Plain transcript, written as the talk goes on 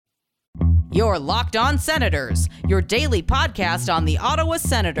Your Locked On Senators, your daily podcast on the Ottawa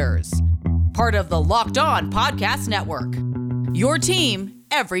Senators. Part of the Locked On Podcast Network. Your team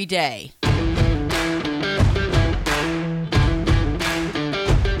every day.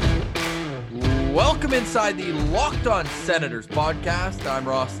 Welcome inside the Locked On Senators podcast. I'm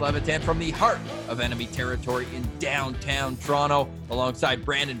Ross Levitan from the heart of enemy territory in downtown Toronto, alongside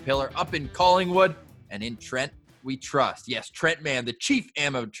Brandon Pillar up in Collingwood, and in Trent we trust. Yes, Trent Mann, the chief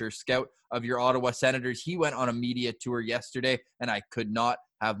amateur scout of your Ottawa Senators. He went on a media tour yesterday, and I could not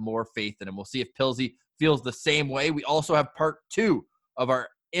have more faith in him. We'll see if Pilsy feels the same way. We also have part 2 of our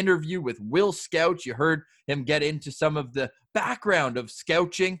interview with Will Scouch. You heard him get into some of the background of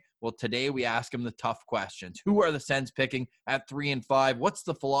scouting. Well, today we ask him the tough questions. Who are the Sens picking at 3 and 5? What's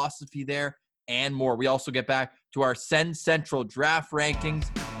the philosophy there? And more. We also get back to our Sens Central draft rankings,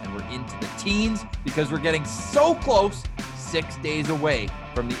 and we're into the teens because we're getting so close, 6 days away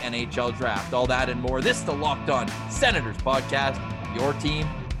from the NHL draft. All that and more. This is the Locked On Senators podcast, your team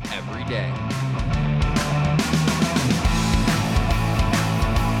every day.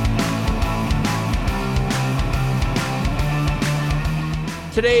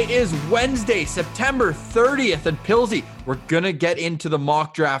 Today is Wednesday, September 30th, and Pilsy, we're going to get into the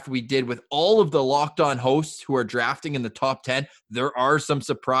mock draft we did with all of the Locked On hosts who are drafting in the top 10. There are some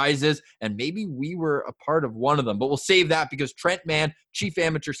surprises, and maybe we were a part of one of them, but we'll save that because Trent Mann, chief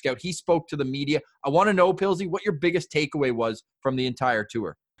amateur scout, he spoke to the media. I want to know, Pilsy, what your biggest takeaway was from the entire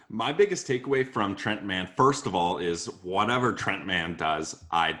tour. My biggest takeaway from Trent Mann, first of all, is whatever Trent Mann does,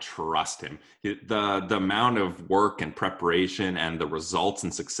 I trust him. The amount of work and preparation and the results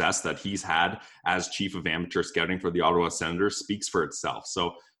and success that he's had as chief of amateur scouting for the Ottawa Senators speaks for itself.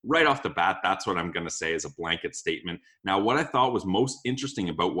 So right off the bat, that's what I'm going to say as a blanket statement. Now, what I thought was most interesting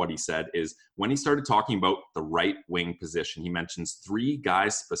about what he said is when he started talking about the right wing position, he mentions 3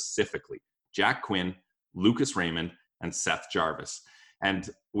 guys specifically: Jack Quinn, Lucas Raymond, and Seth Jarvis.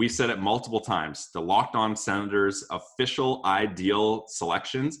 And we've said it multiple times, the Locked On Senators official ideal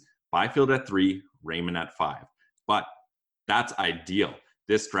selections: Byfield at 3, Raymond at 5. But that's ideal.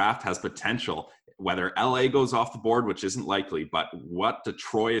 This draft has potential. Whether LA goes off the board, which isn't likely, but what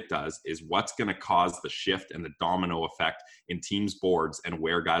Detroit does is what's going to cause the shift and the domino effect in teams' boards and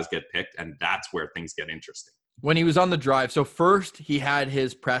where guys get picked. And that's where things get interesting. When he was on the drive, so first he had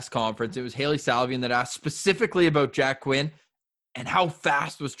his press conference. It was Haley Salvian that asked specifically about Jack Quinn. And how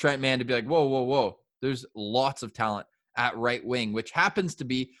fast was Trent Mann to be like, whoa. There's lots of talent at right wing, which happens to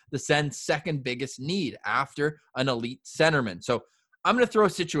be the Sens' second biggest need after an elite centerman. So I'm going to throw a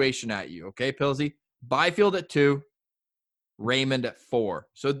situation at you, okay, Pilsy? Byfield at 2, Raymond at 4.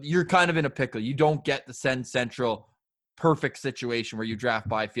 So you're kind of in a pickle. You don't get the Sens Central perfect situation where you draft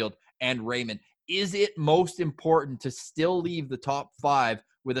Byfield and Raymond. Is it most important to still leave the top 5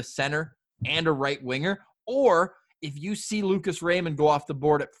 with a center and a right winger? Or if you see Lucas Raymond go off the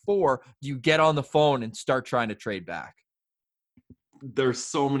board at 4, do you get on the phone and start trying to trade back? There's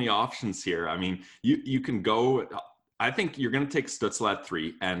so many options here. I mean, you can go. I think you're going to take Stützle at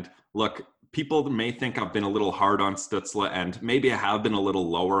 3. And look, people may think I've been a little hard on Stützle, and maybe I have been a little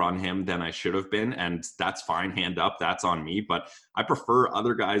lower on him than I should have been. And that's fine. Hand up. That's on me. But I prefer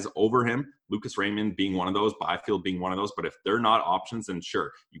other guys over him. Lucas Raymond being one of those, Byfield being one of those. But if they're not options, then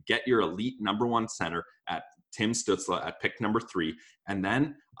sure, you get your elite number 1 center at Tim Stützle at pick number 3. And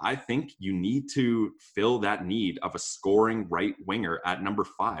then I think you need to fill that need of a scoring right winger at number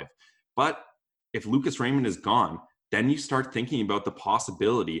 5. But if Lucas Raymond is gone, then you start thinking about the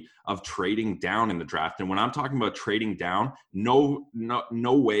possibility of trading down in the draft. And when I'm talking about trading down, no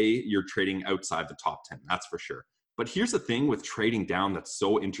way you're trading outside the top 10. That's for sure. But here's the thing with trading down that's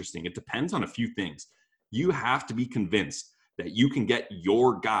so interesting. It depends on a few things. You have to be convinced that you can get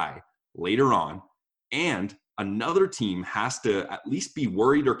your guy later on, and another team has to at least be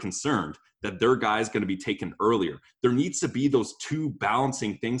worried or concerned that their guy is going to be taken earlier. There needs to be those 2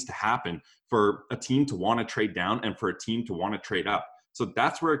 balancing things to happen for a team to want to trade down and for a team to want to trade up. So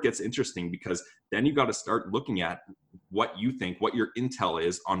that's where it gets interesting, because then you got to start looking at what you think, what your intel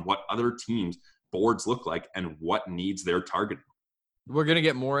is on what other teams' boards look like and what needs they're targeting. We're going to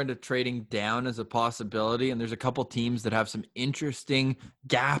get more into trading down as a possibility, and there's a couple teams that have some interesting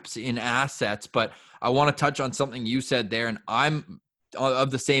gaps in assets, but I want to touch on something you said there, and I'm of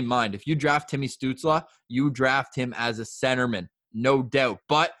the same mind. If you draft Timmy Stützle, you draft him as a centerman, no doubt.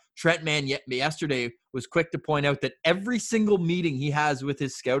 But Trent Mann yesterday was quick to point out that every single meeting he has with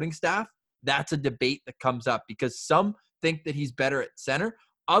his scouting staff, that's a debate that comes up, because some think that he's better at center.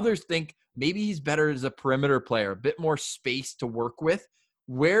 Others think maybe he's better as a perimeter player, a bit more space to work with.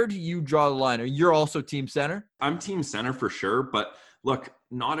 Where do you draw the line? Are you also team center? I'm team center for sure, but look,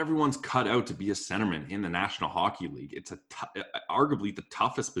 not everyone's cut out to be a centerman in the National Hockey League. It's arguably the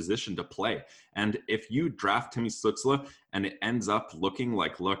toughest position to play. And if you draft Timmy Stützle and it ends up looking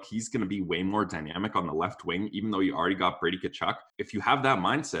like, look, he's going to be way more dynamic on the left wing, even though you already got Brady Tkachuk. If you have that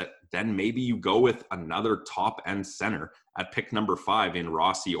mindset, then maybe you go with another top end center at pick number 5 in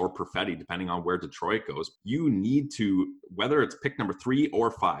Rossi or Perfetti, depending on where Detroit goes. You need to, whether it's pick number 3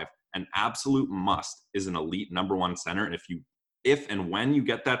 or 5, an absolute must is an elite number 1 center. And if and when you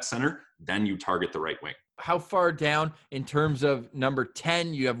get that center, then you target the right wing. How far down in terms of number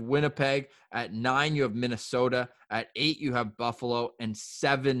 10, you have Winnipeg. At 9, you have Minnesota. At 8, you have Buffalo. And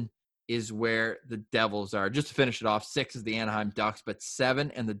 7 is where the Devils are. Just to finish it off, 6 is the Anaheim Ducks, but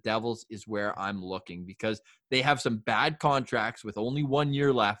 7 and the Devils is where I'm looking, because they have some bad contracts with only 1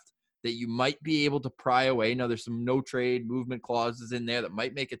 year left that you might be able to pry away. Now, there's some no trade movement clauses in there that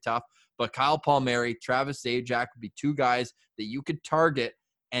might make it tough, but Kyle Palmieri, Travis Zajac would be 2 guys that you could target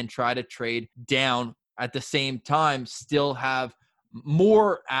and try to trade down. At the same time, still have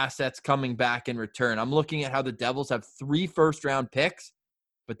more assets coming back in return. I'm looking at how the Devils have 3 first-round picks,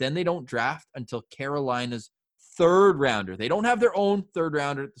 but then they don't draft until Carolina's 3rd rounder. They don't have their own 3rd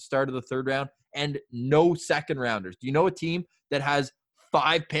rounder at the start of the 3rd round, and no 2nd rounders. Do you know a team that has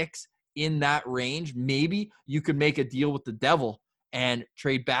 5 picks in that range? Maybe you could make a deal with the Devil and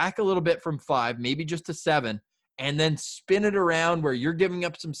trade back a little bit from 5, maybe just to 7, and then spin it around where you're giving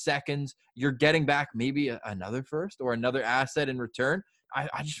up some seconds, you're getting back maybe another first or another asset in return.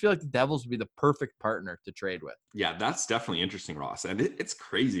 I just feel like the Devils would be the perfect partner to trade with. Yeah, that's definitely interesting, Ross. And it's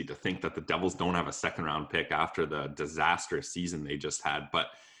crazy to think that the Devils don't have a 2nd round pick after the disastrous season they just had. But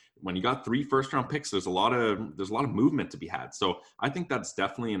when you got 3 first round picks, there's a lot of movement to be had. So I think that's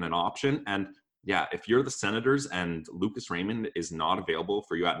definitely an option. And yeah, if you're the Senators and Lucas Raymond is not available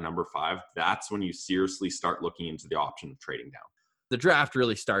for you at number 5, that's when you seriously start looking into the option of trading down. The draft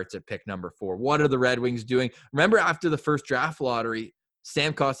really starts at pick number 4. What are the Red Wings doing? Remember, after the first draft lottery,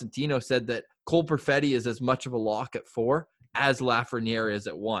 Sam Cosentino said that Cole Perfetti is as much of a lock at 4 as Lafreniere is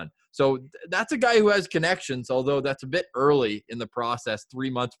at 1. So that's a guy who has connections, although that's a bit early in the process,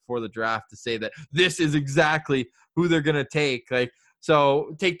 3 months before the draft, to say that this is exactly who they're going to take.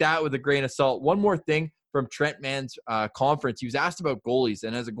 So take that with a grain of salt. One more thing from Trent Mann's conference. He was asked about goalies,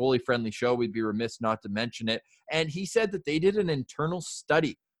 and as a goalie-friendly show, we'd be remiss not to mention it. And he said that they did an internal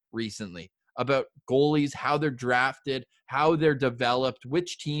study recently about goalies, how they're drafted, how they're developed,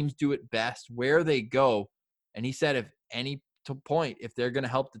 which teams do it best, where they go. And he said if any point, if they're going to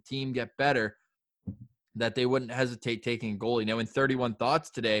help the team get better, that they wouldn't hesitate taking a goalie. Now, in 31 Thoughts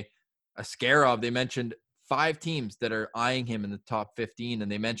today, Askarov, they mentioned 5 teams that are eyeing him in the top 15,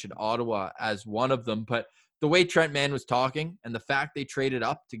 and they mentioned Ottawa as one of them. But the way Trent Mann was talking and the fact they traded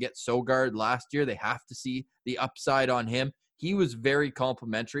up to get Sogard last year, they have to see the upside on him. He was very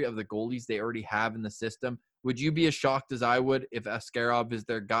complimentary of the goalies they already have in the system. Would you be as shocked as I would if Askarov is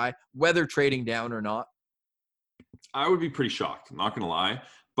their guy, whether trading down or not? I would be pretty shocked, I'm not going to lie.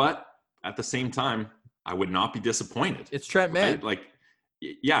 But at the same time, I would not be disappointed. It's Trent Mann. Right?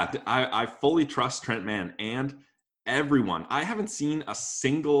 I fully trust Trent Mann and everyone. I haven't seen a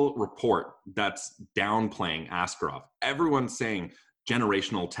single report that's downplaying Askarov. Everyone's saying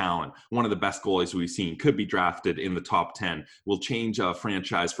generational talent, one of the best goalies we've seen, could be drafted in the top 10, will change a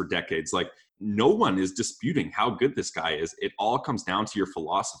franchise for decades. No one is disputing how good this guy is. It all comes down to your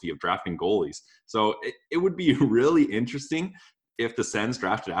philosophy of drafting goalies. So it would be really interesting if the Sens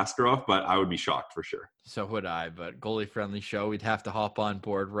drafted Askarov, but I would be shocked for sure. So would I, but goalie-friendly show, we'd have to hop on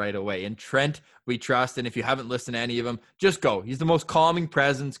board right away. And Trent, we trust, and if you haven't listened to any of them, just go. He's the most calming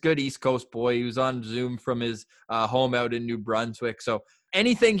presence, good East Coast boy. He was on Zoom from his home out in New Brunswick. So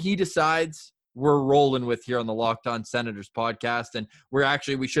anything he decides, we're rolling with here on the Locked On Senators podcast. And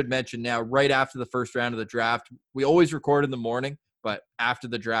we should mention now, right after the first round of the draft, we always record in the morning, but after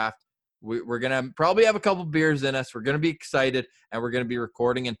the draft, we're going to probably have a couple beers in us. We're going to be excited, and we're going to be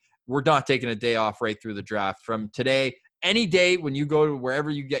recording, and we're not taking a day off right through the draft. From today, any day when you go to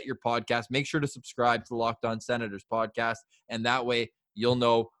wherever you get your podcast, make sure to subscribe to the Locked On Senators podcast, and that way you'll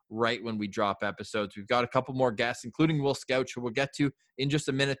know right when we drop episodes. We've got a couple more guests, including Will Scout, who we'll get to in just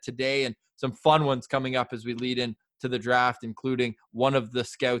a minute today, and some fun ones coming up as we lead in to the draft, including one of the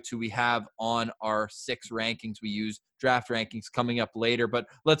scouts who we have on our 6 rankings. We use draft rankings coming up later, but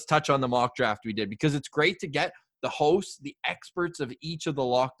let's touch on the mock draft we did, because it's great to get the hosts, the experts of each of the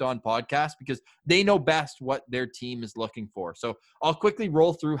Locked On podcasts, because they know best what their team is looking for. So I'll quickly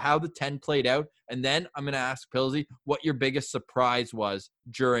roll through how the 10 played out, and then I'm going to ask Pilsy what your biggest surprise was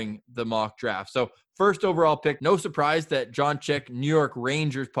during the mock draft. So first overall pick, no surprise that John Chick, New York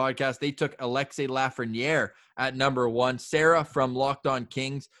Rangers podcast, they took Alexis Lafreniere at number 1. Sarah from Locked On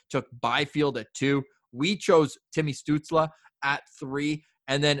Kings took Byfield at 2. We chose Timmy Stützle at 3.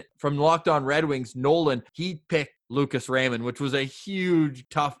 And then from Locked On Red Wings, Nolan, he picked Lucas Raymond, which was a huge,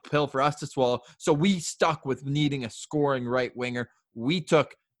 tough pill for us to swallow. So we stuck with needing a scoring right winger. We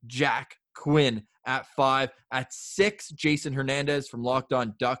took Jack Quinn at 5. At 6, Jason Hernandez from Locked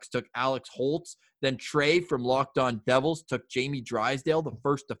On Ducks took Alex Holtz. Then Trey from Locked On Devils took Jamie Drysdale, the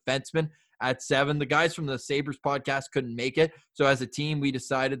first defenseman, at 7. The guys from the Sabres podcast couldn't make it. So as a team, we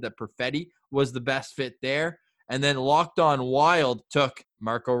decided that Perfetti was the best fit there. And then Locked On Wild took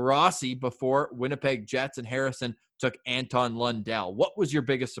Marco Rossi before Winnipeg Jets, and Harrison took Anton Lundell. What was your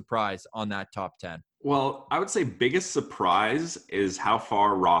biggest surprise on that top 10? Well, I would say biggest surprise is how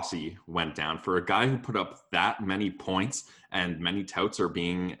far Rossi went down. For a guy who put up that many points and many touts are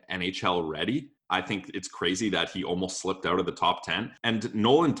being NHL ready, I think it's crazy that he almost slipped out of the top 10. And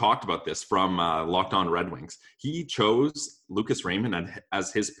Nolan talked about this from Locked On Red Wings. He chose Lucas Raymond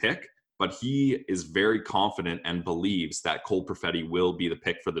as his pick, but he is very confident and believes that Cole Perfetti will be the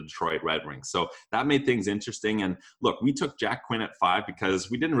pick for the Detroit Red Wings. So that made things interesting. And look, we took Jack Quinn at 5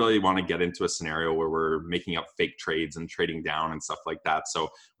 because we didn't really want to get into a scenario where we're making up fake trades and trading down and stuff like that. So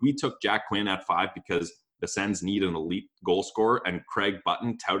we took Jack Quinn at 5 because the Sens need an elite goal scorer, and Craig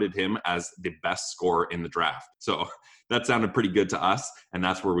Button touted him as the best scorer in the draft. So that sounded pretty good to us, and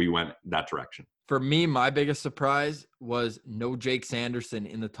that's where we went that direction. For me, my biggest surprise was no Jake Sanderson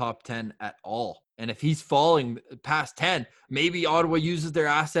in the top 10 at all. And if he's falling past 10, maybe Ottawa uses their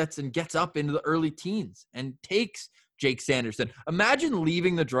assets and gets up into the early teens and takes Jake Sanderson. Imagine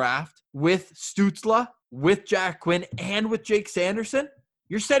leaving the draft with Stützle, with Jack Quinn, and with Jake Sanderson.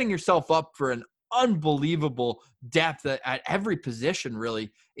 You're setting yourself up for an unbelievable depth at every position, really,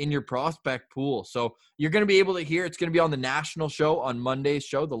 in your prospect pool. So you're going to be able to hear, it's going to be on the national show on Monday's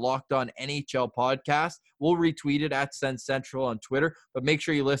show, the Locked On NHL podcast. We'll retweet it at Sens Central on Twitter, but make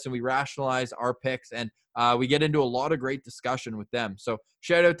sure you listen. We rationalize our picks, and we get into a lot of great discussion with them. So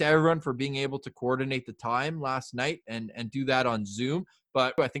shout out to everyone for being able to coordinate the time last night and do that on Zoom.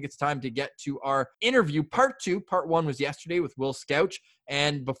 But I think it's time to get to our interview. Part 2. Part 1 was yesterday with Will Scouch.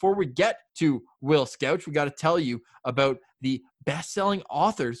 And before we get to Will Scouch, we got to tell you about the best-selling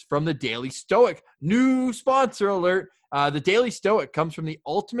authors from the Daily Stoic. New sponsor alert. The Daily Stoic comes from the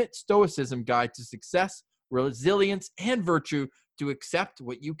ultimate stoicism guide to success, resilience, and virtue, to accept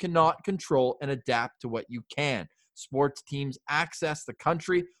what you cannot control and adapt to what you can. Sports teams access the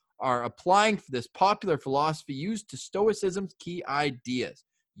country are applying for this popular philosophy used to Stoicism's key ideas.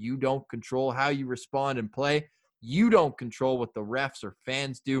 You don't control how you respond and play. You don't control what the refs or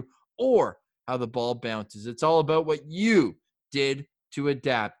fans do or how the ball bounces. It's all about what you did to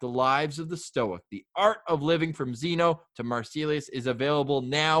adapt. The Lives of the Stoic, The Art of Living from Zeno to Marsilius, is available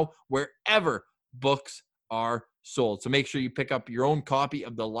now wherever books are sold. So make sure you pick up your own copy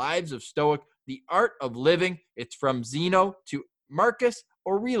of The Lives of Stoic, The Art of Living. It's from Zeno to Marcus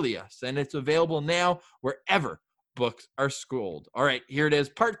Aurelius, and it's available now wherever books are sold. All right, here it is,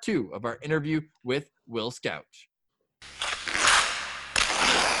 part 2 of our interview with Will Scouch.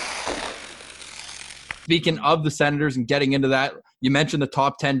 Speaking of the Senators and getting into that, you mentioned the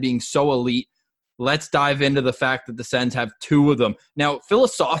top 10 being so elite. Let's dive into the fact that the Sens have 2 of them. Now,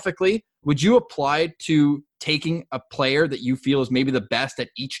 philosophically, would you apply to taking a player that you feel is maybe the best at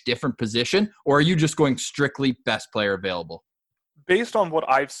each different position, or are you just going strictly best player available? Based on what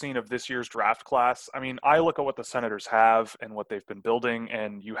I've seen of this year's draft class, I mean, I look at what the Senators have and what they've been building,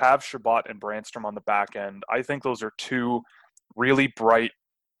 and you have Shabbat and Brandstrom on the back end. I think those are 2 really bright,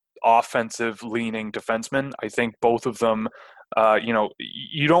 offensive-leaning defensemen. I think both of them,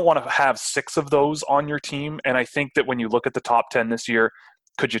 you don't want to have 6 of those on your team, and I think that when you look at the top 10 this year,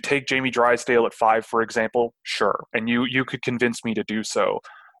 could you take Jamie Drysdale at 5, for example? Sure, and you could convince me to do so.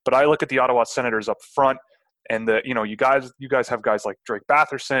 But I look at the Ottawa Senators up front, and you guys have guys like Drake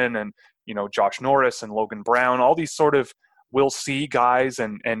Batherson and Josh Norris and Logan Brown, all these sort of we'll see guys,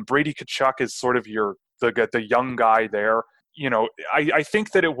 and Brady Tkachuk is sort of the young guy there. I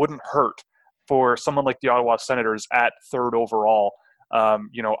think that it wouldn't hurt for someone like the Ottawa Senators at 3rd overall.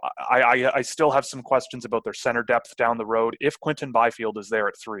 I still have some questions about their center depth down the road. If Quinton Byfield is there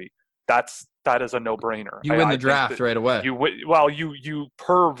at 3, that is a no-brainer. You win the draft right away. You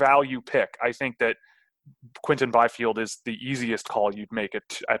per value pick. I think that Quinton Byfield is the easiest call you'd make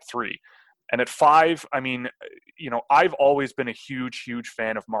at 3. And at 5, I mean, I've always been a huge, huge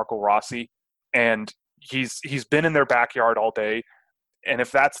fan of Marco Rossi, and he's been in their backyard all day. And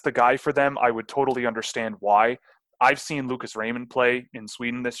if that's the guy for them, I would totally understand why. I've seen Lucas Raymond play in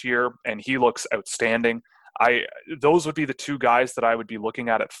Sweden this year, and he looks outstanding. Those would be the 2 guys that I would be looking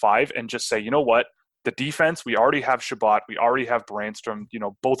at 5 and just say, you know what? The defense, we already have Chabot, we already have Brandstrom.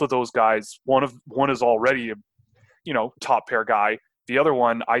 Both of those guys, one is already a top pair guy. The other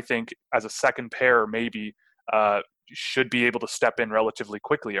one, I think, as a second pair, maybe should be able to step in relatively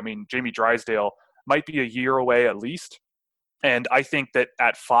quickly. I mean, Jamie Drysdale might be a year away at least, and I think that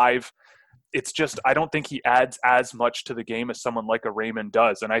at 5, it's just, I don't think he adds as much to the game as someone like a Raymond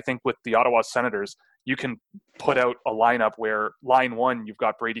does. And I think with the Ottawa Senators, you can put out a lineup where line 1, you've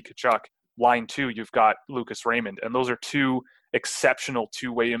got Brady Tkachuk, line 2, you've got Lucas Raymond. And those are 2 exceptional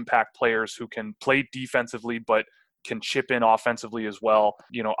two-way impact players who can play defensively, but can chip in offensively as well.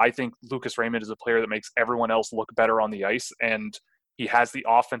 I think Lucas Raymond is a player that makes everyone else look better on the ice, and he has the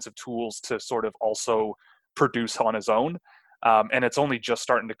offensive tools to sort of also produce on his own. And it's only just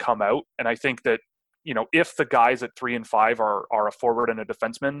starting to come out. And I think that, if the guys at 3 and 5 are a forward and a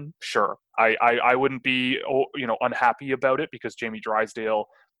defenseman, sure. I wouldn't be, unhappy about it because Jamie Drysdale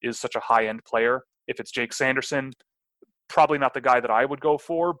is such a high-end player. If it's Jake Sanderson, probably not the guy that I would go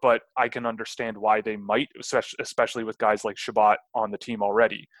for, but I can understand why they might, especially with guys like Chabot on the team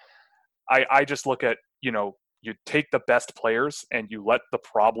already. I just look at, you take the best players and you let the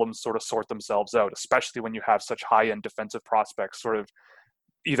problems sort of sort themselves out, especially when you have such high-end defensive prospects sort of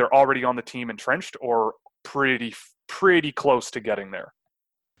either already on the team entrenched or pretty close to getting there.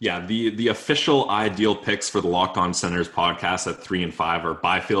 Yeah, the official ideal picks for the Locked On Senators podcast at 3 and 5 are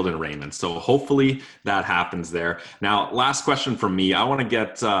Byfield and Raymond. So hopefully that happens there. Now, last question from me. I want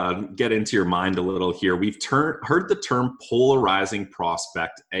to get into your mind a little here. We've heard the term polarizing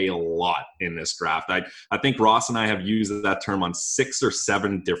prospect a lot in this draft. I think Ross and I have used that term on 6 or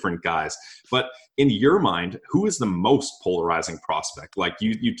 7 different guys. But in your mind, who is the most polarizing prospect? Like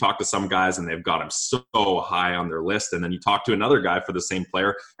you talk to some guys and they've got him so high on their list, and then you talk to another guy for the same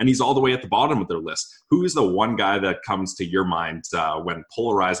player and he's all the way at the bottom of their list. Who is the one guy that comes to your mind when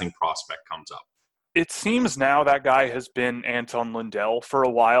polarizing prospect comes up? It seems now that guy has been Anton Lundell for a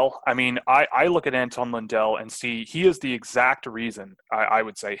while. I mean, I look at Anton Lundell and see he is the exact reason, I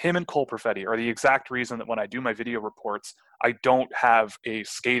would say, him and Cole Perfetti are the exact reason that when I do my video reports, I don't have a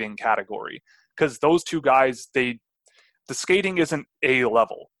skating category. Because those 2 guys, the skating isn't A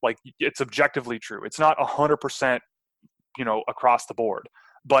level. Like, it's objectively true. It's not 100%, across the board.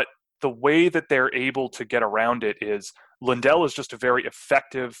 But the way that they're able to get around it is Lundell is just a very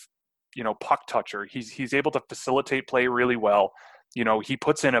effective, puck toucher. He's able to facilitate play really well. He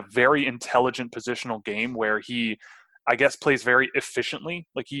puts in a very intelligent positional game where he, I guess, plays very efficiently.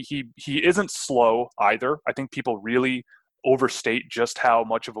 Like he isn't slow either. I think people really overstate just how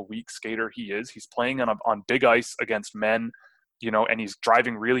much of a weak skater he is. He's playing on big ice against men, and he's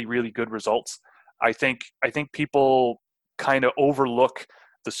driving really, really good results. I think people kind of overlook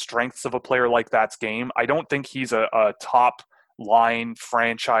the strengths of a player like that's game. I don't think he's a top line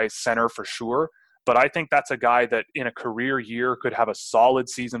franchise center for sure, but I think that's a guy that in a career year could have a solid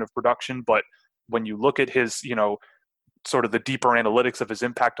season of production. But when you look at his, sort of the deeper analytics of his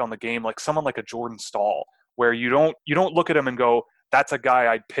impact on the game, like someone like a Jordan Staal, where you don't look at him and go, that's a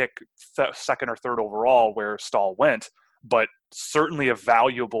guy I'd pick second or third overall where Staal went, but certainly a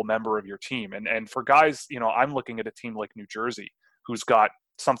valuable member of your team. And for guys, I'm looking at a team like New Jersey, who's got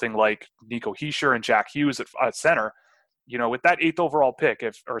something like Nico Hischier and Jack Hughes at center. With that 8th overall pick,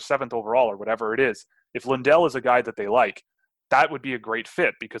 or 7th overall or whatever it is, if Lundell is a guy that they like, that would be a great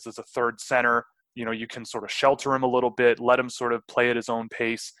fit because as a third center, you can sort of shelter him a little bit, let him sort of play at his own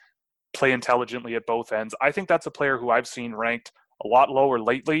pace, play intelligently at both ends. I think that's a player who I've seen ranked a lot lower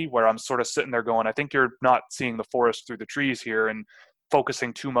lately, where I'm sort of sitting there going, I think you're not seeing the forest through the trees here and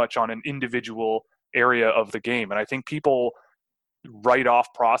focusing too much on an individual area of the game. And I think people write off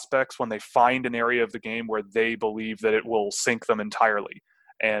prospects when they find an area of the game where they believe that it will sink them entirely.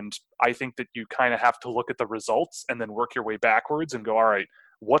 And I think that you kind of have to look at the results and then work your way backwards and go, all right,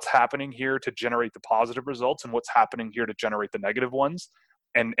 what's happening here to generate the positive results and what's happening here to generate the negative ones,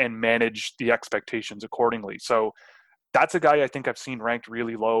 and manage the expectations accordingly. So that's a guy I think I've seen ranked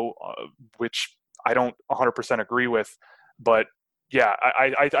really low, which I don't 100% agree with. But yeah,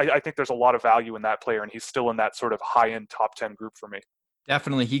 I think there's a lot of value in that player, and he's still in that sort of high-end top 10 group for me.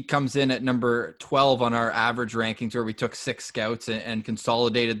 Definitely. He comes in at number 12 on our average rankings, where we took 6 scouts and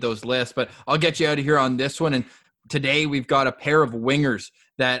consolidated those lists. But I'll get you out of here on this one. And today we've got a pair of wingers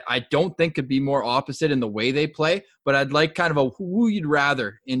that I don't think could be more opposite in the way they play, but I'd like kind of a who you'd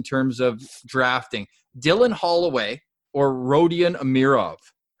rather in terms of drafting. Dylan Holloway or Rodion Amirov?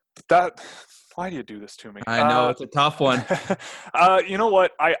 Why do you do this to me? I know, it's a tough one. You know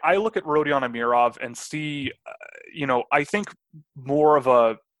what? I look at Rodion Amirov and see, I think more of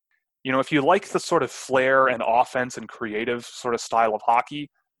a, if you like the sort of flair and offense and creative sort of style of hockey,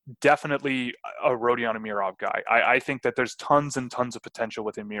 definitely a Rodion Amirov guy. I think that there's tons and tons of potential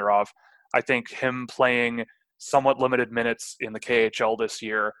with Amirov. I think him playing somewhat limited minutes in the KHL this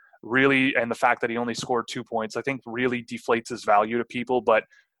year really, and the fact that he only scored 2 points, I think really deflates his value to people. But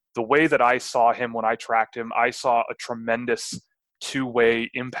the way that I saw him when I tracked him, I saw a tremendous two-way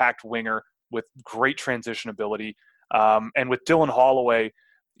impact winger with great transition ability. And with Dylan Holloway,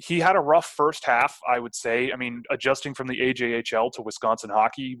 he had a rough first half, I would say. I mean, adjusting from the AJHL to Wisconsin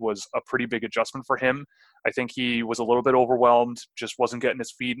hockey was a pretty big adjustment for him. I think he was a little bit overwhelmed, just wasn't getting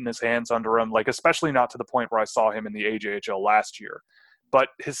his feet and his hands under him, especially not to the point where I saw him in the AJHL last year. But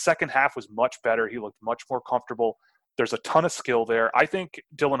his second half was much better. He looked much more comfortable. There's a ton of skill there. I think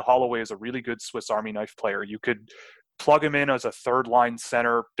Dylan Holloway is a really good Swiss Army knife player. You could plug him in as a third-line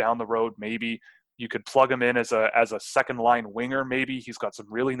center down the road, maybe. You could plug him in as a second-line winger, maybe. He's got some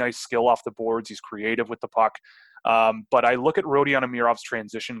really nice skill off the boards. He's creative with the puck. But I look at Rodion Amirov's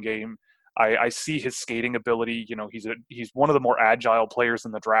transition game. I see his skating ability. He's one of the more agile players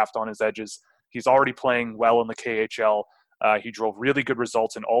in the draft on his edges. He's already playing well in the KHL. He drove really good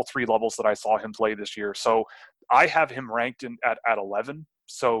results in all three levels that I saw him play this year. So I have him ranked at 11.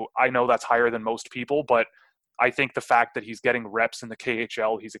 So I know that's higher than most people, but I think the fact that he's getting reps in the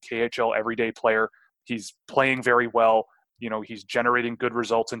KHL, he's a KHL everyday player. He's playing very well. He's generating good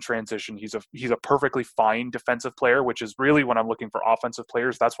results in transition. He's a perfectly fine defensive player, which is really when I'm looking for offensive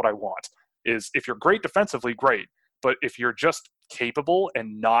players. That's what I want. Is if you're great defensively, great. But if you're just capable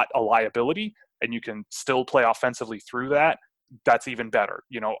and not a liability, and you can still play offensively through that, that's even better.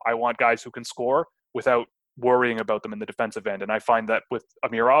 I want guys who can score without worrying about them in the defensive end. And I find that with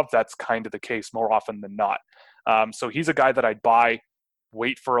Amirov, that's kind of the case more often than not. So he's a guy that I'd buy,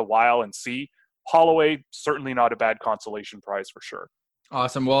 wait for a while and see. Holloway, certainly not a bad consolation prize for sure.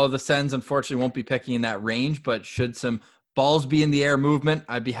 Awesome. Well, the Sens unfortunately won't be picking in that range, but should some balls be in the air movement,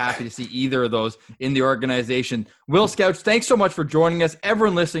 I'd be happy to see either of those in the organization. Will Scouch, thanks so much for joining us.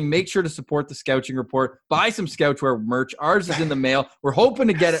 Everyone listening, make sure to support the Scouching Report. Buy some Scouchwear merch. Ours is in the mail. We're hoping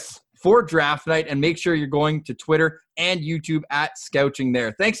to get it for draft night, and make sure you're going to Twitter and YouTube at Scouching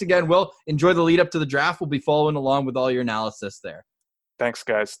there. Thanks again, Will. Enjoy the lead up to the draft. We'll be following along with all your analysis there. Thanks,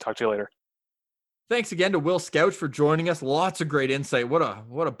 guys. Talk to you later. Thanks again to Will Scouch for joining us. Lots of great insight. What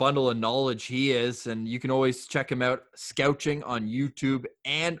a bundle of knowledge he is. And you can always check him out, Scouching, on YouTube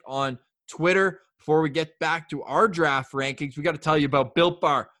and on Twitter. Before we get back to our draft rankings, we got to tell you about Built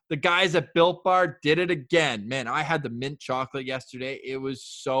Bar. The guys at Built Bar did it again. Man, I had the mint chocolate yesterday. It was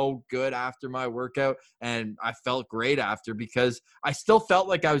so good after my workout, and I felt great after because I still felt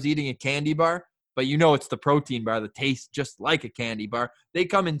like I was eating a candy bar. But it's the protein bar that tastes just like a candy bar. They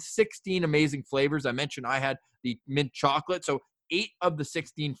come in 16 amazing flavors. I mentioned I had the mint chocolate. So 8 of the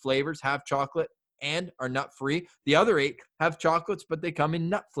 16 flavors have chocolate and are nut-free. The other 8 have chocolates, but they come in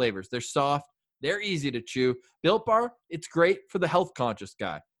nut flavors. They're soft. They're easy to chew. Built Bar, it's great for the health-conscious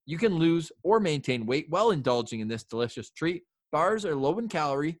guy. You can lose or maintain weight while indulging in this delicious treat. Bars are low in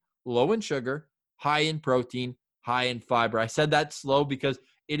calorie, low in sugar, high in protein, high in fiber. I said that slow because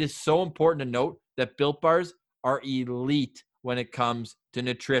it is so important to note that Built Bars are elite when it comes to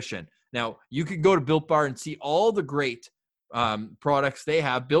nutrition. Now, you can go to Built Bar and see all the great products they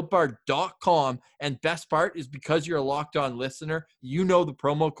have, BuiltBar.com. And best part is because you're a Locked On listener, the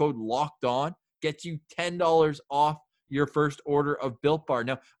promo code Locked On gets you $10 off your first order of Built Bar.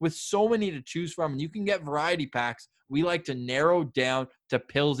 Now, with so many to choose from, and you can get variety packs, we like to narrow down to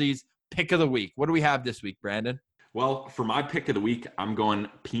Pilsy's pick of the week. What do we have this week, Brandon? Well, for my pick of the week, I'm going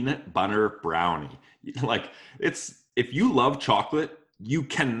peanut butter brownie. If you love chocolate, you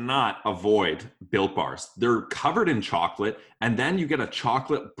cannot avoid Built Bars. They're covered in chocolate, and then you get a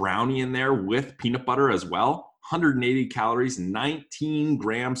chocolate brownie in there with peanut butter as well. 180 calories, 19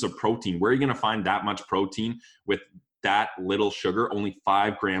 grams of protein. Where are you going to find that much protein with that little sugar? Only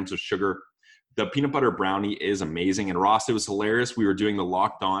 5 grams of sugar. The peanut butter brownie is amazing. And Ross, it was hilarious. We were doing the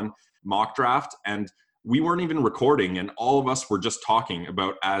Locked On mock draft, and we weren't even recording, and all of us were just talking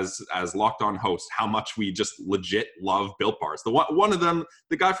about, as Locked On hosts, how much we just legit love Built Bars. One of them,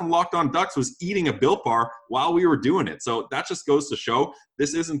 the guy from Locked On Ducks, was eating a Built Bar while we were doing it. So that just goes to show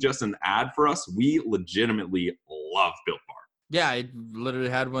this isn't just an ad for us. We legitimately love Built Bar. Yeah, I literally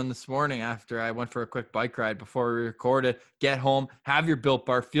had one this morning after I went for a quick bike ride before we recorded. Get home, have your Built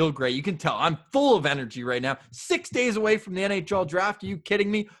Bar, feel great. You can tell I'm full of energy right now. 6 days away from the NHL draft. Are you kidding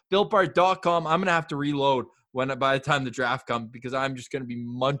me? BuiltBar.com. I'm going to have to reload by the time the draft comes because I'm just going to be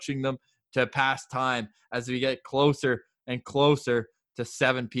munching them to pass time as we get closer and closer to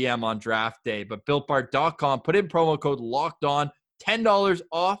 7 p.m. on draft day. But BuiltBar.com, put in promo code Locked On, $10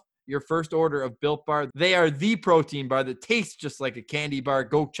 off your first order of Built Bar. They are the protein bar that tastes just like a candy bar.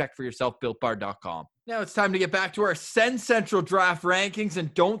 Go check for yourself, BuiltBar.com. Now it's time to get back to our Send Central draft rankings,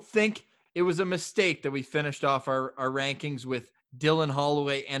 and don't think it was a mistake that we finished off our rankings with Dylan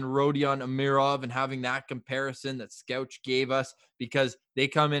Holloway and Rodion Amirov and having that comparison that Scouch gave us because they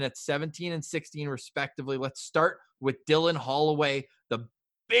come in at 17 and 16 respectively. Let's start with Dylan Holloway, the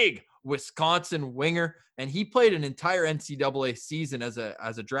big Wisconsin winger, and he played an entire NCAA season as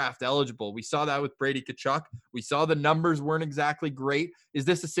a draft eligible. We saw that with Brady Tkachuk. We saw the numbers weren't exactly great. Is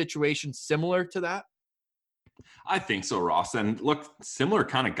this a situation similar to that? I think so, Ross. And look, similar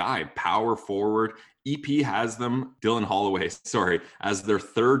kind of guy, power forward. EP has them, Dylan Holloway, as their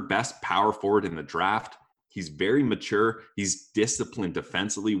third best power forward in the draft. He's very mature. He's disciplined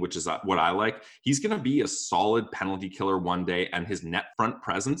defensively, which is what I like. He's going to be a solid penalty killer one day, and his net front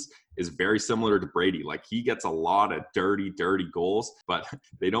presence is very similar to Brady. Like, he gets a lot of dirty goals, but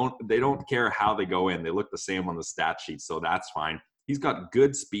they don't care how they go in. They look the same on the stat sheet, so that's fine. He's got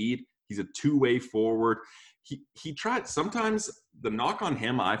good speed. He's a two-way forward. He tried. Sometimes the knock on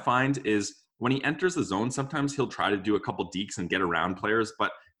him, I find, is when he enters the zone, sometimes he'll try to do a couple dekes and get around players,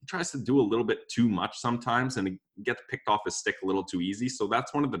 but he tries to do a little bit too much sometimes, and he gets picked off his stick a little too easy. So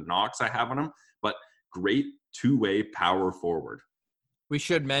that's one of the knocks I have on him, but great two-way power forward. We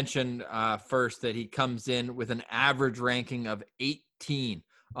should mention first that he comes in with an average ranking of 18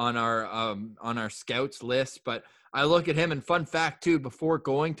 on our scouts list. But I look at him, and fun fact too, before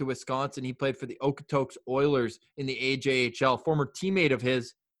going to Wisconsin, he played for the Okotoks Oilers in the AJHL. Former teammate of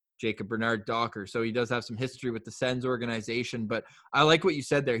his, Jacob Bernard Docker. So he does have some history with the Sens organization, but I like what you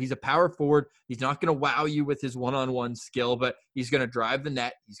said there. He's a power forward. He's not going to wow you with his one-on-one skill, but he's going to drive the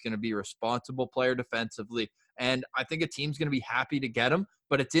net. He's going to be a responsible player defensively. And I think a team's going to be happy to get him,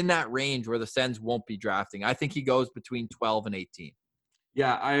 but it's in that range where the Sens won't be drafting. I think he goes between 12 and 18.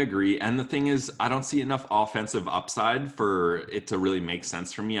 Yeah, I agree. And the thing is, I don't see enough offensive upside for it to really make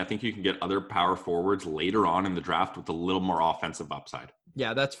sense for me. I think you can get other power forwards later on in the draft with a little more offensive upside.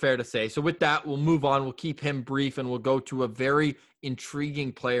 Yeah, that's fair to say. So with that, we'll move on. We'll keep him brief, and we'll go to a very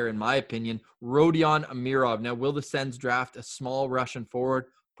intriguing player, in my opinion, Rodion Amirov. Now, will the Sens draft a small Russian forward?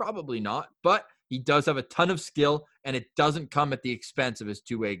 Probably not, but he does have a ton of skill, and it doesn't come at the expense of his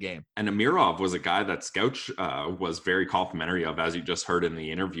two-way game. And Amirov was a guy that Scouch was very complimentary of, as you just heard in the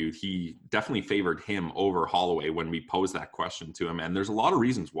interview. He definitely favored him over Holloway when we posed that question to him, and there's a lot of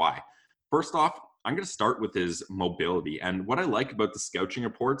reasons why. First off, I'm going to start with his mobility. And what I like about the scouting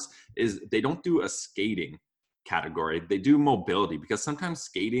reports is they don't do a skating category. They do mobility, because sometimes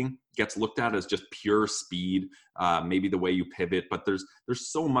skating gets looked at as just pure speed, maybe the way you pivot, but there's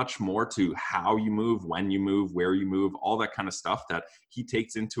so much more to how you move, when you move, where you move, all that kind of stuff that he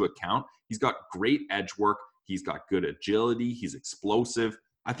takes into account. He's got great edge work. He's got good agility. He's explosive.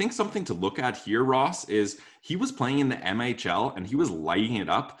 I think something to look at here, Ross, is he was playing in the MHL and he was lighting it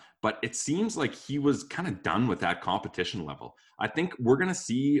up, but it seems like he was kind of done with that competition level. I think we're going to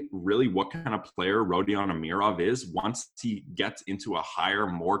see really what kind of player Rodion Amirov is once he gets into a higher,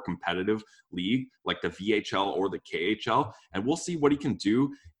 more competitive league like the VHL or the KHL, and we'll see what he can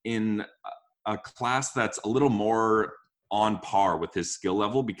do in a class that's a little more on par with his skill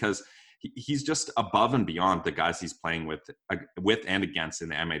level, because he's just above and beyond the guys he's playing with and against in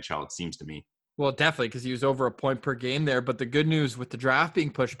the MHL, it seems to me. Well, definitely, because he was over a point per game there. But the good news with the draft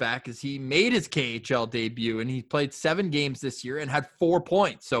being pushed back is he made his KHL debut, and he played 7 games this year and had 4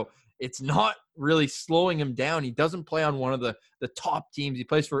 points. So it's not really slowing him down. He doesn't play on one of the top teams. He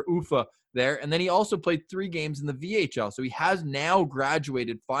plays for UFA there. And then he also played 3 games in the VHL. So he has now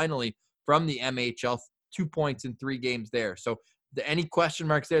graduated finally from the MHL, 2 points in 3 games there. So any question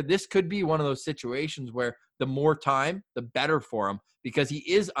marks there, this could be one of those situations where the more time, the better for him, because he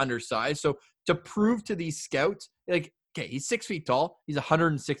is undersized. So to prove to these scouts, like, okay, he's 6 feet tall. He's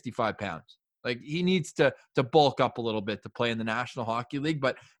 165 pounds. Like, he needs to bulk up a little bit to play in the National Hockey League.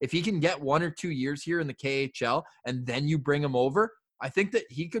 But if he can get 1 or 2 years here in the KHL and then you bring him over, I think that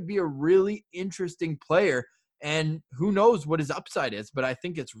he could be a really interesting player. And who knows what his upside is, but I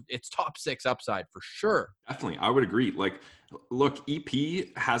think it's top 6 upside for sure. Definitely. I would agree. Like, look,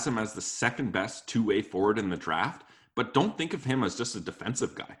 EP has him as the second best two-way forward in the draft, but don't think of him as just a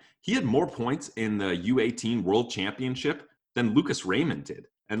defensive guy. He had more points in the U18 World Championship than Lucas Raymond did.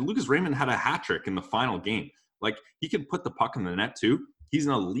 And Lucas Raymond had a hat trick in the final game. Like, he can put the puck in the net too. He's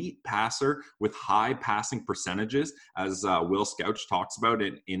an elite passer with high passing percentages, as Will Scouch talks about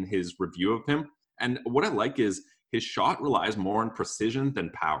in his review of him. And what I like is his shot relies more on precision than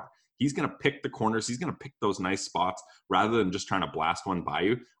power. He's going to pick the corners. He's going to pick those nice spots rather than just trying to blast one by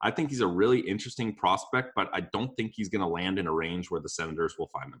you. I think he's a really interesting prospect, but I don't think he's going to land in a range where the Senators will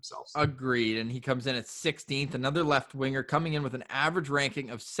find themselves. Agreed. And he comes in at 16th, another left winger coming in with an average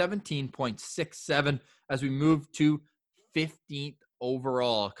ranking of 17.67 as we move to 15th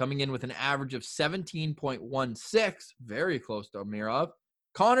overall, coming in with an average of 17.16, very close to Amirov.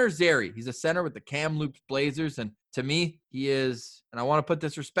 Connor Zary, he's a center with the Kamloops Blazers, and to me, he is, and I want to put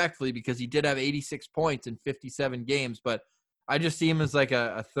this respectfully because he did have 86 points in 57 games, but I just see him as like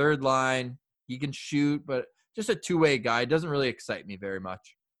a third line. He can shoot, but just a two-way guy. Doesn't really excite me very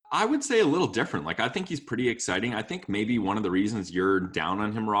much. I would say a little different. Like, I think he's pretty exciting. I think maybe one of the reasons you're down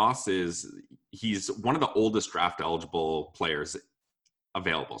on him, Ross, is he's one of the oldest draft-eligible players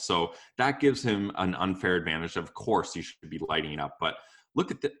available. So that gives him an unfair advantage. Of course, you should be lighting up, but look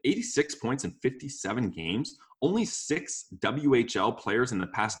at the 86 points in 57 games. Only 6 WHL players in the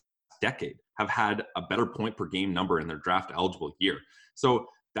past decade have had a better point per game number in their draft eligible year. So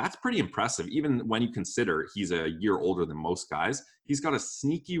that's pretty impressive, even when you consider he's a year older than most guys. He's got a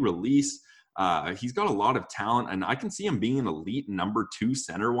sneaky release. He's got a lot of talent, and I can see him being an elite number 2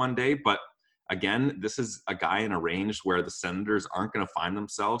 center one day. But again, this is a guy in a range where the Senators aren't going to find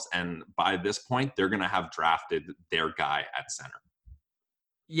themselves. And by this point, they're going to have drafted their guy at center.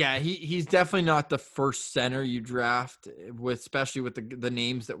 Yeah, he's definitely not the first center you draft, especially with the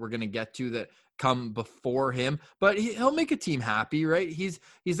names that we're going to get to that come before him. But he'll make a team happy, right? He's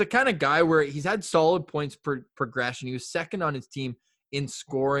the kind of guy where he's had solid points per progression. He was second on his team in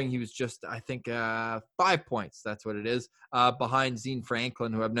scoring. He was just, I think, 5 points. That's what it is, behind Zine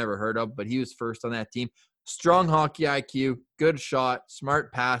Franklin, who I've never heard of, but he was first on that team. Strong hockey IQ, good shot,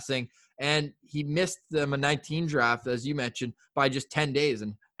 smart passing. And he missed the 19 draft, as you mentioned, by just 10 days.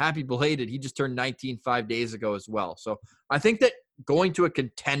 And happy belated, he just turned 19 5 days ago as well. So I think that going to a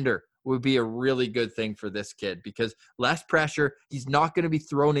contender would be a really good thing for this kid because less pressure. He's not going to be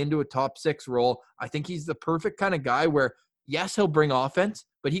thrown into a top 6 role. I think he's the perfect kind of guy where, yes, he'll bring offense,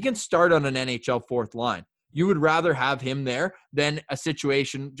 but he can start on an NHL 4th line. You would rather have him there than a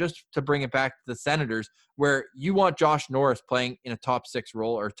situation, just to bring it back to the Senators, where you want Josh Norris playing in a top 6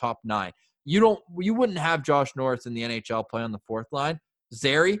 role or top 9. You wouldn't have Josh Norris in the NHL play on the 4th line.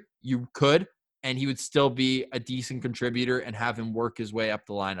 Zary, you could, and he would still be a decent contributor and have him work his way up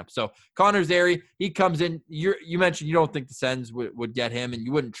the lineup. So Connor Zary, he comes in. You mentioned you don't think the Sens would get him, and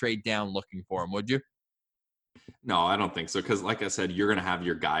you wouldn't trade down looking for him, would you? No, I don't think so. Because like I said, you're going to have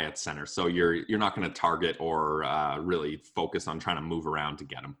your guy at center. So you're not going to target or really focus on trying to move around to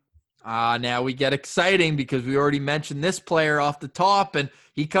get him. Now we get exciting because we already mentioned this player off the top, and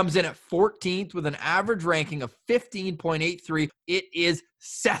he comes in at 14th with an average ranking of 15.83. It is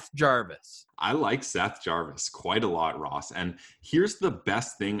Seth Jarvis. I like Seth Jarvis quite a lot, Ross. And here's the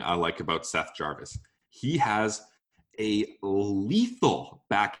best thing I like about Seth Jarvis. He has a lethal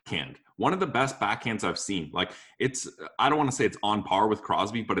backhand. One of the best backhands I've seen. Like, I don't want to say it's on par with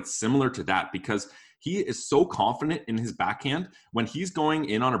Crosby, but it's similar to that because he is so confident in his backhand. When he's going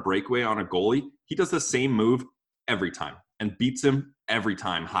in on a breakaway on a goalie, he does the same move every time and beats him every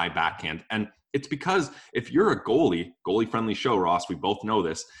time, high backhand. And it's because if you're a goalie-friendly show, Ross, we both know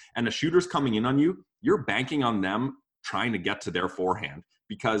this, and a shooter's coming in on you, you're banking on them trying to get to their forehand.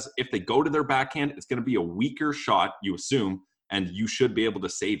 Because if they go to their backhand, it's going to be a weaker shot, you assume, and you should be able to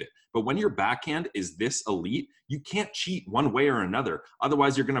save it. But when your backhand is this elite, you can't cheat one way or another.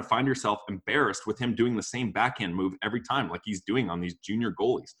 Otherwise, you're going to find yourself embarrassed with him doing the same backhand move every time, like he's doing on these junior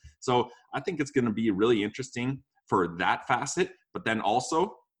goalies. So I think it's going to be really interesting for that facet. But then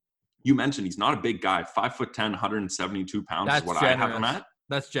also, you mentioned he's not a big guy. 5'10", 172 pounds That's is what generous. I have him at.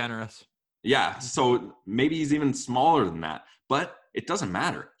 That's generous. Yeah, so maybe he's even smaller than that. But it doesn't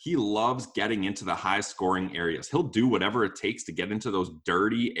matter. He loves getting into the high scoring areas. He'll do whatever it takes to get into those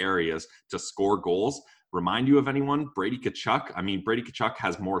dirty areas to score goals. Remind you of anyone? Brady Tkachuk. I mean, Brady Tkachuk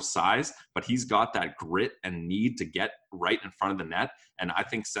has more size, but he's got that grit and need to get right in front of the net. And I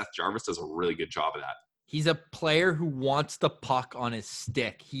think Seth Jarvis does a really good job of that. He's a player who wants the puck on his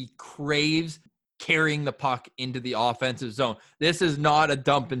stick. He craves carrying the puck into the offensive zone. This is not a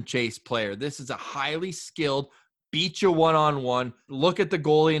dump and chase player. This is a highly skilled, beat you one-on-one, look at the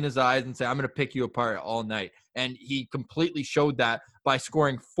goalie in his eyes and say, I'm going to pick you apart all night. And he completely showed that by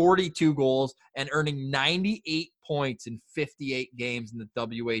scoring 42 goals and earning 98 points in 58 games in the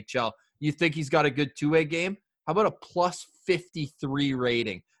WHL. You think he's got a good two-way game? How about a plus 53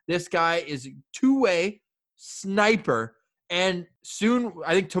 rating? This guy is two-way sniper. And soon,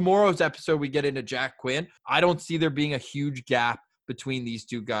 I think tomorrow's episode, we get into Jack Quinn. I don't see there being a huge gap between these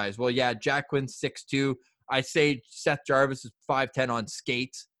two guys. Well, yeah, Jack Quinn's 6'2". I say Seth Jarvis is 5'10" on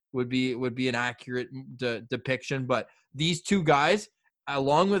skates would be an accurate depiction. But these two guys,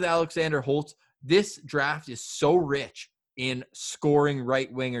 along with Alexander Holtz, this draft is so rich in scoring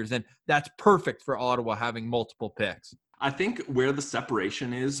right wingers, and that's perfect for Ottawa having multiple picks. I think where the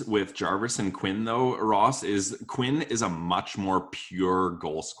separation is with Jarvis and Quinn, though, Ross, is Quinn is a much more pure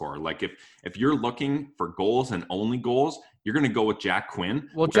goal scorer. Like if you're looking for goals and only goals, you're going to go with Jack Quinn.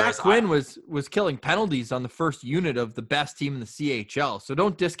 Well, Jack Quinn was killing penalties on the first unit of the best team in the CHL, so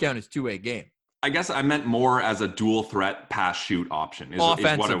don't discount his two-way game. I guess I meant more as a dual threat pass shoot option is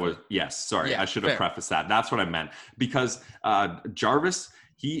what it was. Yes, sorry, yeah, I should have prefaced that. That's what I meant, because Jarvis,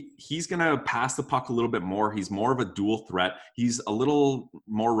 he's going to pass the puck a little bit more. He's more of a dual threat. He's a little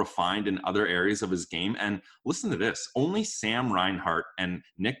more refined in other areas of his game. And listen to this. Only Sam Reinhart and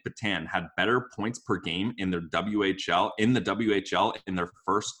Nick Petan had better points per game in the WHL in their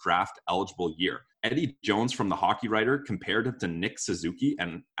first draft eligible year. Eddie Jones from the Hockey Writer compared him to Nick Suzuki.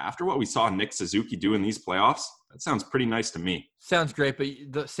 And after what we saw Nick Suzuki do in these playoffs, that sounds pretty nice to me. Sounds great, but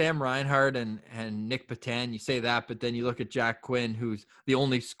the Sam Reinhart and Nick Petan, you say that, but then you look at Jack Quinn, who's the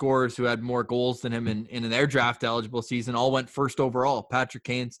only scorers who had more goals than him in their draft eligible season, all went first overall. Patrick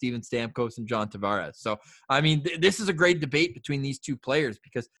Kane, Steven Stamkos, and John Tavares. So, I mean, this is a great debate between these two players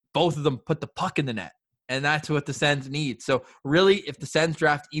because both of them put the puck in the net. And that's what the Sens need. So really, if the Sens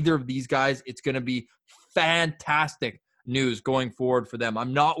draft either of these guys, it's going to be fantastic news going forward for them.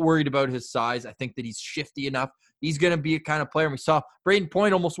 I'm not worried about his size. I think that he's shifty enough. He's going to be a kind of player. And we saw Braden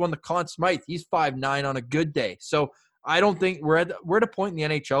Point almost won the Conn Smythe. He's 5'9" on a good day. So I don't think we're at a point in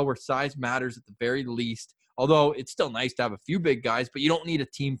the NHL where size matters at the very least. Although it's still nice to have a few big guys, but you don't need a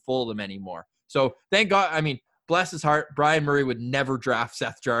team full of them anymore. So thank God. I mean, bless his heart, Brian Murray would never draft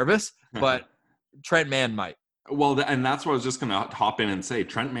Seth Jarvis, but Trent Mann might. Well, and that's what I was just going to hop in and say.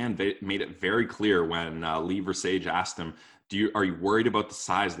 Trent Mann made it very clear when Lee Versage asked him, are you worried about the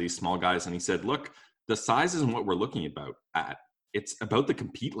size of these small guys? And he said, look, the size isn't what we're looking at. It's about the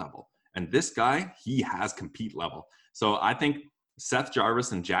compete level. And this guy, he has compete level. So I think Seth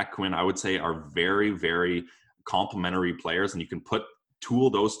Jarvis and Jack Quinn, I would say, are very, very complementary players. And you can tool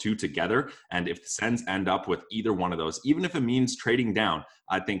those two together. And if the Sens end up with either one of those, even if it means trading down,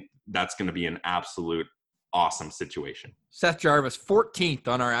 I think that's going to be an absolute awesome situation. Seth Jarvis, 14th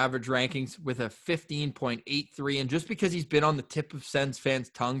on our average rankings with a 15.83. And just because he's been on the tip of Sens fans'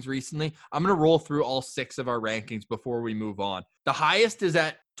 tongues recently, I'm going to roll through all 6 of our rankings before we move on. The highest is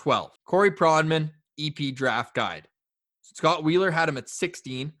at 12. Corey Pronman, EP Draft Guide. Scott Wheeler had him at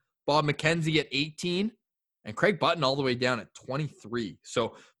 16. Bob McKenzie at 18. And Craig Button all the way down at 23.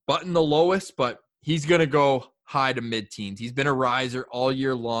 So Button the lowest, but he's going to go high to mid-teens. He's been a riser all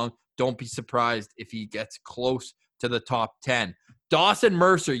year long. Don't be surprised if he gets close to the top 10. Dawson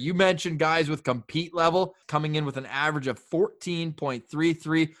Mercer, you mentioned guys with compete level coming in with an average of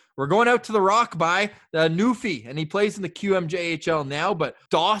 14.33. We're going out to the Rock by Newfie, and he plays in the QMJHL now. But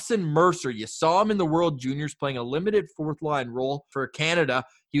Dawson Mercer, you saw him in the World Juniors playing a limited fourth-line role for Canada.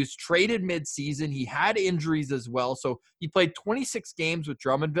 He was traded mid-season. He had injuries as well. So he played 26 games with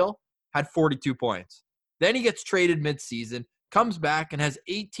Drummondville, had 42 points. Then he gets traded mid-season, comes back, and has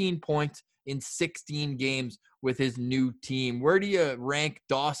 18 points in 16 games with his new team. Where do you rank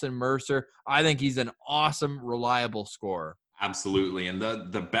Dawson Mercer? I think he's an awesome, reliable scorer. Absolutely. And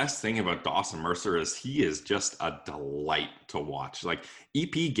the best thing about Dawson Mercer is he is just a delight to watch. Like,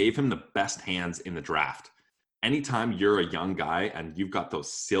 EP gave him the best hands in the draft. Anytime you're a young guy and you've got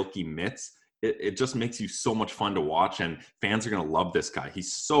those silky mitts, it just makes you so much fun to watch, and fans are going to love this guy.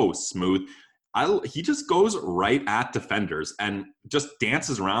 He's so smooth. He just goes right at defenders and just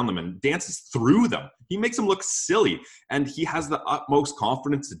dances around them and dances through them. He makes them look silly, and he has the utmost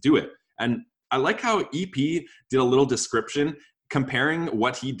confidence to do it. And I like how EP did a little description comparing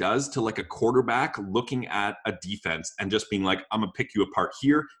what he does to like a quarterback looking at a defense and just being like, I'm going to pick you apart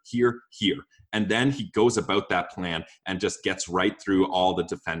here, here, here. And then he goes about that plan and just gets right through all the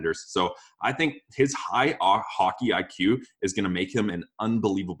defenders. So I think his high hockey IQ is going to make him an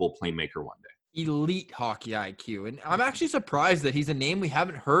unbelievable playmaker one day. Elite hockey IQ. And I'm actually surprised that he's a name we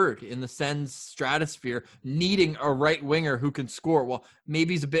haven't heard in the Sens stratosphere, needing a right winger who can score. Well,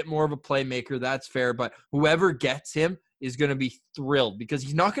 maybe he's a bit more of a playmaker. That's fair. But whoever gets him is going to be thrilled because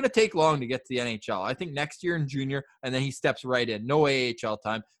he's not going to take long to get to the NHL. I think next year in junior, and then he steps right in. No AHL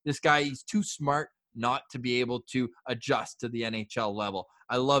time. This guy, he's too smart, not to be able to adjust to the NHL level.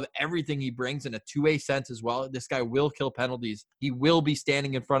 I love everything he brings in a two-way sense as well. This guy will kill penalties. He will be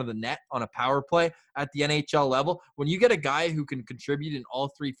standing in front of the net on a power play at the NHL level. When you get a guy who can contribute in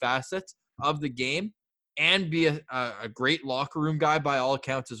all three facets of the game and be a great locker room guy by all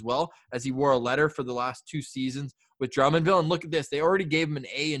accounts as well, as he wore a letter for the last 2 seasons with Drummondville. And look at this. They already gave him an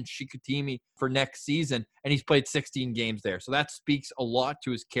A in Chicoutimi for next season, and he's played 16 games there. So that speaks a lot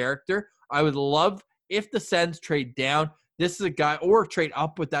to his character. I would love if the Sens trade down. This is a guy, or trade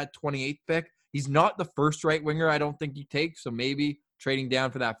up with that 28th pick. He's not the first right winger I don't think you take, so maybe trading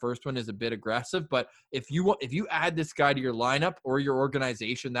down for that first one is a bit aggressive. But if you add this guy to your lineup or your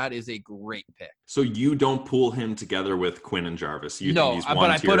organization, that is a great pick. So you don't pull him together with Quinn and Jarvis. You No, think he's but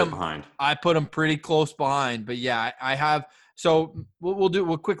one I tier put him behind. I put him pretty close behind. But yeah, I have. So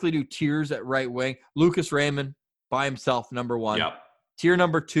we'll quickly do tiers at right wing. Lucas Raymond by himself, number 1. Yep. Tier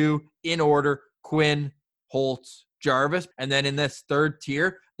number 2 in order: Quinn, Holtz, Jarvis. And then in this third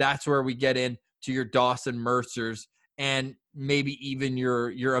tier, that's where we get into your Dawson Mercers and maybe even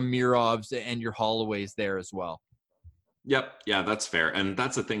your Amirovs and your Holloways there as well. Yep. Yeah, that's fair. And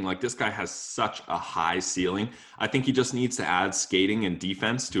that's the thing. Like, this guy has such a high ceiling. I think he just needs to add skating and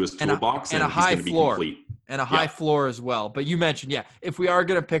defense to his toolbox, and a he's high going to be floor. complete. And a high floor as well. But you mentioned, if we are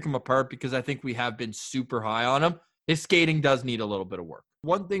going to pick him apart, because I think we have been super high on him, his skating does need a little bit of work.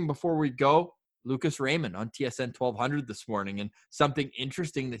 One thing before we go, Lucas Raymond on TSN 1200 this morning, and something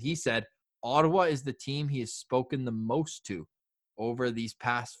interesting that he said, Ottawa is the team he has spoken the most to over these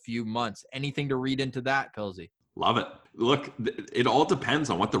past few months. Anything to read into that, Pilsy? Love it. Look, it all depends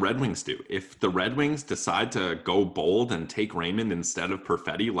on what the Red Wings do. If the Red Wings decide to go bold and take Raymond instead of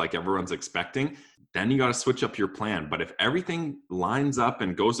Perfetti like everyone's expecting, then you got to switch up your plan. But if everything lines up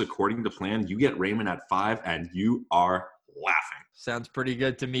and goes according to plan, you get Raymond at 5 and you are laughing. Sounds pretty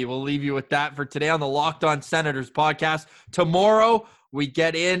good to me. We'll leave you with that for today on the Locked On Senators podcast. Tomorrow, we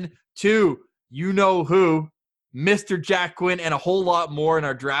get into you-know-who, Mr. Jack Quinn, and a whole lot more in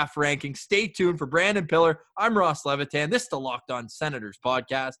our draft ranking. Stay tuned for Brandon Pillar. I'm Ross Levitan. This is the Locked On Senators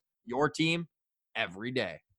podcast, your team every day.